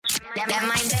That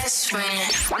my best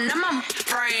friend. One of my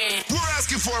friend. We're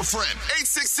asking for a friend.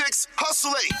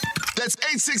 866-HUSTLE-8. That's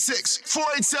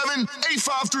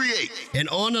 866-487-8538. And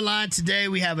on the line today,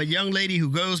 we have a young lady who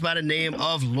goes by the name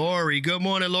of Lori. Good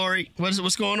morning, Lori.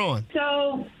 What's going on?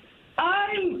 So,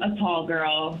 I'm a tall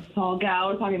girl, tall gal.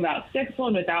 We're talking about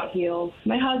 6'1" without heels.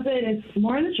 My husband is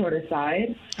more on the shorter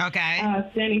side. Okay.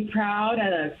 Standing proud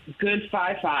at a good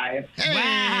 5'5". Hey,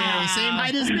 Wow. same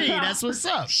height as me. That's what's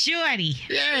up. Shorty.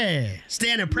 Yeah,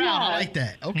 standing proud. Yeah. I like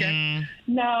that. Okay.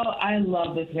 No, I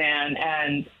love this man,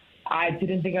 and I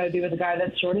didn't think I would be with a guy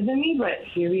that's shorter than me, but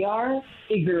here we are.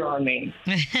 He grew on me.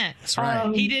 That's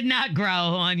right. He did not grow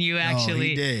on you, actually.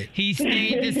 he did. He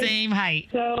stayed the same height.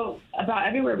 So about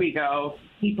everywhere we go,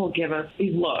 people give us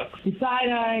these looks, the side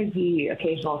eyes, the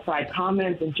occasional side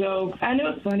comments and jokes. I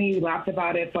know it's funny, we laughed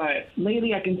about it, but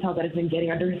lately I can tell that it's been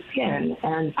getting under his skin.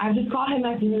 And I've just caught him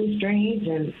acting really strange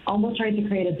and almost trying to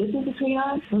create a distance between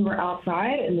us when we're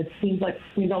outside. And it seems like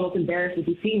he's almost embarrassed to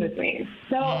be seen with me.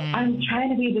 So I'm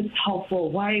trying to be this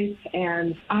helpful wife.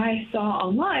 And I saw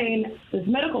online this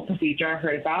medical procedure I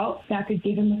heard about that could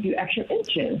give him a few extra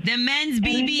inches. The men's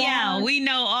BBL. We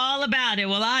know all about it.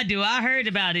 Well, I do. I heard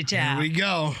about it, child. Here we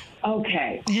go.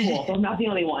 Okay, cool. So I'm not the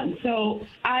only one. So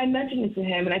I mentioned it to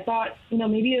him, and I thought,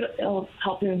 maybe it'll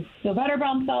help him feel better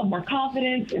about himself, more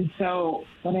confidence. And so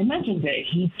when I mentioned it,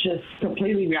 he just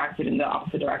completely reacted in the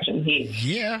opposite direction.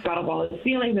 He got up all his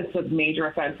feelings and took major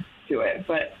offense to it.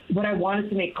 But what I wanted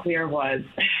to make clear was,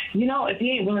 if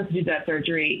he ain't willing to do that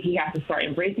surgery, he has to start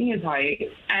embracing his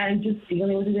height and just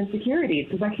dealing with his insecurities,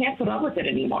 because I can't put up with it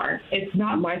anymore. It's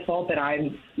not my fault that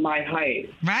I'm my height.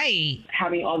 Right.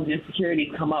 Having all the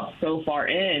insecurities come up so far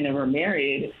in and we're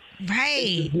married.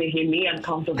 Right. It's making me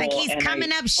uncomfortable. Like he's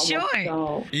coming up short.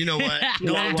 You know what?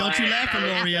 Don't you laugh at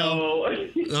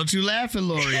L'Oreal. Don't you laugh at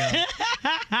L'Oreal.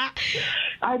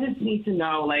 I just need to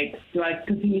know, do I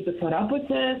continue to put up with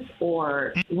this,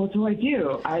 or what do I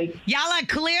do? Y'all are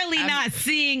clearly not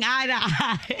seeing eye to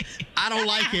eye. I don't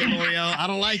like it, L'Oreal. I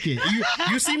don't like it.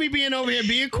 You see me being over here,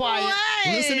 being quiet,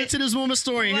 listening to this woman's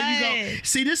story. And here you go.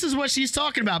 See, this is what she's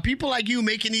talking about. People like you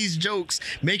making these jokes,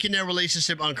 making their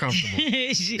relationship uncomfortable.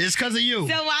 It's because of you.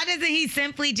 So why doesn't he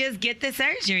simply just get the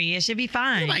surgery? It should be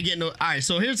fine. All right,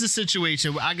 so here's the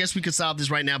situation. I guess we could solve this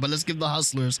right now, but let's give the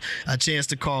hustlers a chance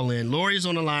to call in. Lori's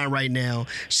on the line right now.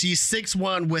 She's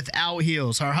 6'1" without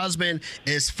heels. Her husband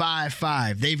is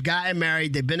 5'5". They've gotten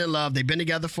married. They've been in love. They've been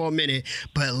together for a minute,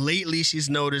 but lately she's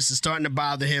noticed it's starting to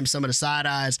bother him, some of the side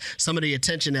eyes, some of the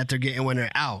attention that they're getting when they're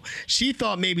out. She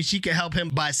thought maybe she could help him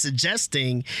by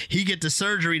suggesting he get the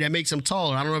surgery that makes him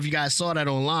taller. I don't know if you guys saw that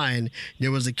online.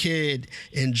 There was a kid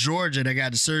in Georgia that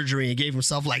got the surgery and gave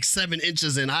himself 7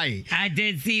 inches in height. I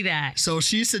did see that. So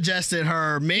she suggested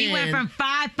her man. He went from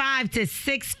 5'5" to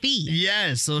 6 feet. Yes.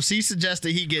 So she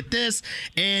suggested he get this,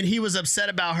 and he was upset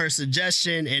about her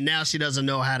suggestion, and now she doesn't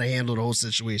know how to handle the whole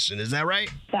situation. Is that right?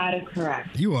 That is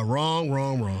correct. You are wrong.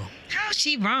 How's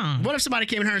she wrong? What if somebody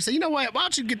came in her and said, you know what, why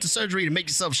don't you get the surgery to make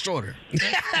yourself shorter?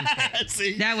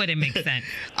 See? That wouldn't make sense.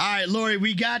 All right, Lori,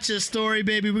 we got your story,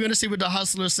 baby. We're going to see what the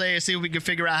hustlers say and see if we can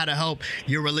figure out how to help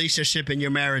your relationship and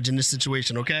your marriage in this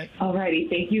situation, okay? All righty.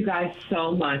 Thank you guys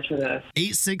so much for this.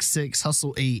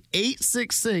 866-HUSTLE-8.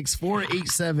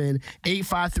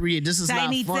 866-487-8538. This is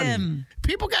Tiny not funny. Tim.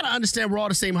 People got to understand we're all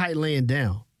the same height laying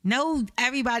down. No,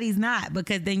 everybody's not,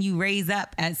 because then you raise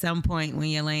up at some point when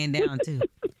you're laying down, too.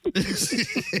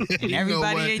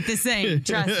 Everybody ain't the same.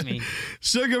 Trust me.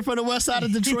 Sugar from the west side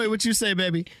of Detroit. What you say,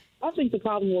 baby? I think the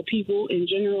problem with people in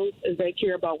general is they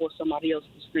care about what somebody else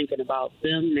is thinking about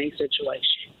them and their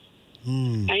situation.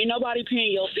 Ain't nobody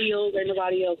paying your bills. Ain't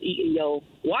nobody else eating your...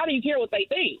 Why do you care what they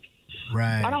think?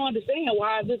 Right. I don't understand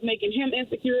why is this making him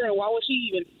insecure, and why would she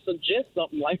even suggest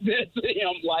something like that to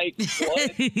him? Like,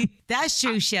 what? That's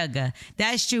true, Sugar.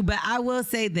 That's true. But I will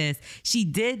say this. She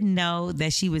did know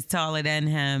that she was taller than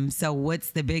him, so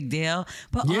what's the big deal?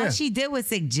 But all she did was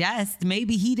suggest.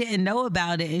 Maybe he didn't know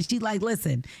about it, and she like,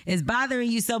 listen, it's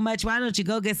bothering you so much, why don't you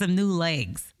go get some new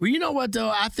legs? Well, you know what,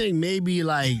 though? I think maybe,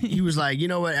 he was like, you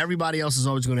know what? Everybody else is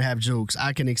always going to have jokes.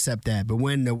 I can accept that. But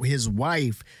when his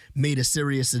wife made a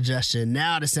serious suggestion,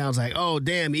 now it sounds like, oh,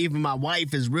 damn, even my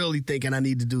wife is really thinking I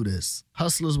need to do this.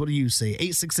 Hustlers, what do you say?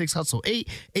 866-HUSTLE-8,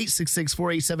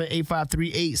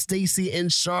 866-487-8538. Stacy in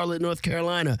Charlotte, North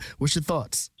Carolina. What's your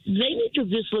thoughts? They need to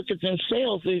just look at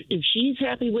themselves. If she's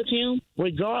happy with him,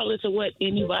 regardless of what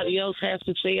anybody else has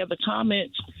to say at the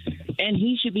comments, and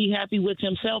he should be happy with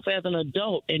himself as an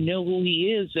adult and know who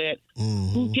he is, that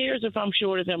who cares if I'm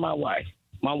shorter than my wife?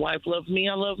 My wife loves me.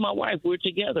 I love my wife. We're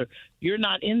together. You're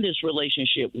not in this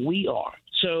relationship. We are.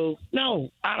 So, no,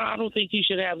 I don't think he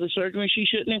should have the surgery. She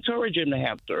shouldn't encourage him to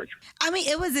have surgery. I mean,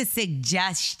 it was a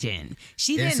suggestion.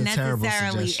 She It's didn't a terrible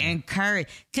necessarily suggestion. encourage.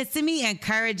 Because to me,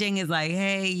 encouraging is like,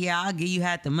 hey, yeah, I'll give you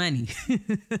half the money. You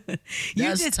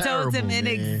That's just told him terrible,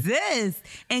 it man. exists.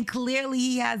 And clearly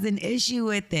he has an issue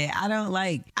with it. I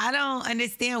don't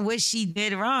understand what she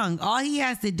did wrong. All he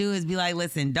has to do is be like,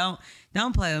 listen, don't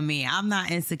play with me. I'm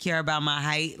not insecure about my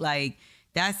height. Like,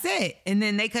 that's it. And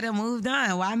then they could have moved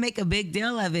on. Why make a big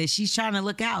deal of it? She's trying to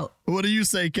look out. What do you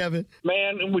say, Kevin?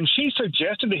 Man, when she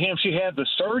suggested to him she had the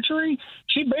surgery,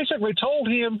 she basically told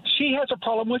him she has a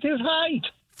problem with his height.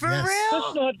 For Yes. real?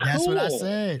 That's not cool. That's what I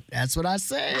said. That's what I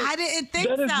said. I didn't think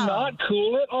so. That is not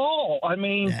cool at all. I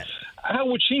mean, how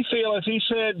would she feel if he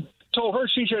told her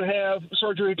she should have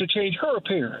surgery to change her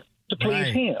appearance to please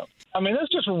Right. him? I mean,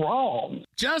 that's just wrong.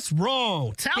 Just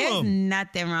wrong. Tell There's him.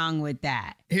 nothing wrong with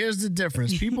that. Here's the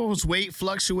difference. People's weight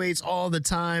fluctuates all the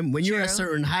time. When you're at a True.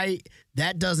 certain height,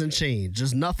 that doesn't change.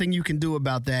 There's nothing you can do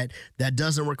about that. That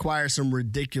doesn't require some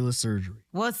ridiculous surgery.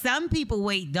 Well, some people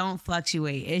weight don't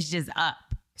fluctuate. It's just up.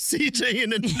 CJ in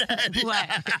the Natty. What?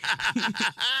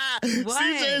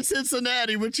 CJ in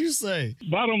Cincinnati, what you say?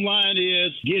 Bottom line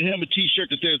is, get him a T-shirt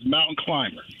that says Mountain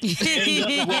Climber. Ain't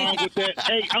nothing wrong with that.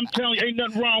 Hey, I'm telling you, ain't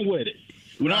nothing wrong with it.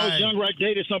 When I was Right. younger, I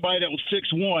dated somebody that was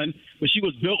 6'1", but she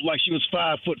was built like she was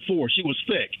 5'4". She was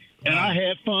thick, and I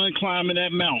had fun climbing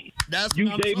that mountain. That's You,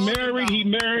 what I'm they talking married. about. He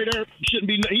married her.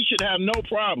 He should have no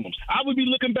problems. I would be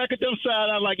looking back at them side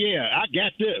eye like, yeah, I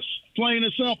got this. Plain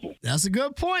and simple. That's a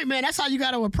good point, man. That's how you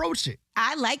got to approach it.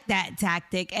 I like that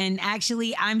tactic. And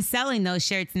actually, I'm selling those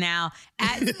shirts now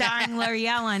at Starring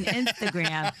L'Oreal on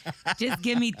Instagram. Just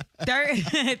give me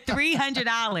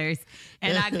 $300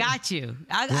 and I got you.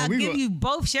 I'll we give go- you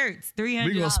both shirts, $300.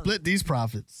 We're going to split these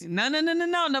profits. No.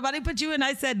 Nobody put you in.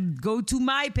 I said, go to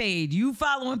my page. You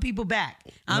following people back.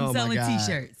 I'm Oh, my selling God.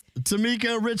 T-shirts.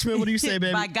 Tamika in Richmond, what do you say,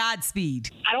 baby? By Godspeed.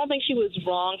 I don't think she was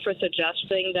wrong for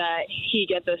suggesting that he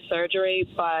get the surgery,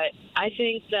 but I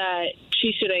think that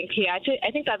she shouldn't care.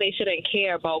 I think that they shouldn't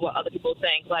care about what other people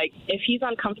think. Like, if he's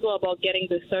uncomfortable about getting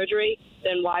the surgery,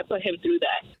 then why put him through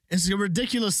that? It's a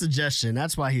ridiculous suggestion.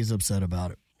 That's why he's upset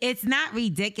about it. It's not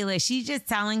ridiculous. She's just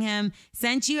telling him,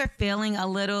 since you are feeling a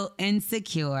little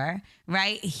insecure,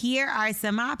 right, here are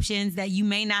some options that you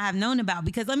may not have known about.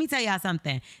 Because let me tell y'all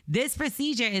something. This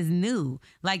procedure is new.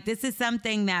 Like, this is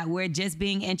something that we're just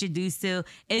being introduced to.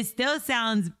 It still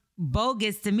sounds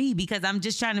bogus to me because I'm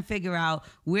just trying to figure out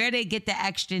where they get the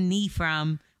extra knee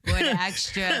from or the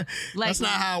extra. Like, That's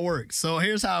not how it works. So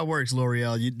here's how it works,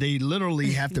 L'Oreal. They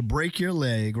literally have to break your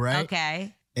leg, right?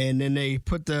 okay. And then they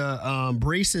put the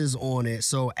braces on it.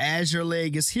 So as your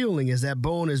leg is healing, as that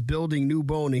bone is building new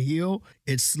bone to heal,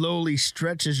 it slowly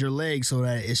stretches your leg so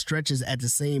that it stretches at the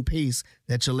same pace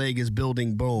that your leg is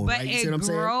building bone. But right? You see it what I'm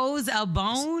saying? grows a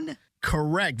bone?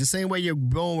 Correct. The same way your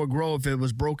bone would grow if it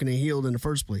was broken and healed in the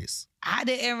first place. I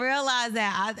didn't realize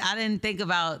that. I didn't think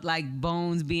about like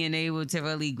bones being able to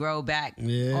really grow back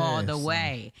all the so-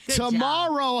 way. Good job.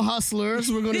 Tomorrow,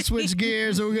 hustlers, we're going to switch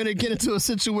gears and we're going to get into a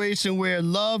situation where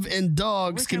love and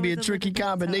dogs Wish can I be a was a tricky little bit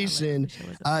combination. taller.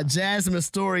 Wish I was a Jasmine's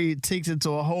story takes it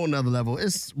to a whole nother level.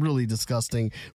 It's really disgusting.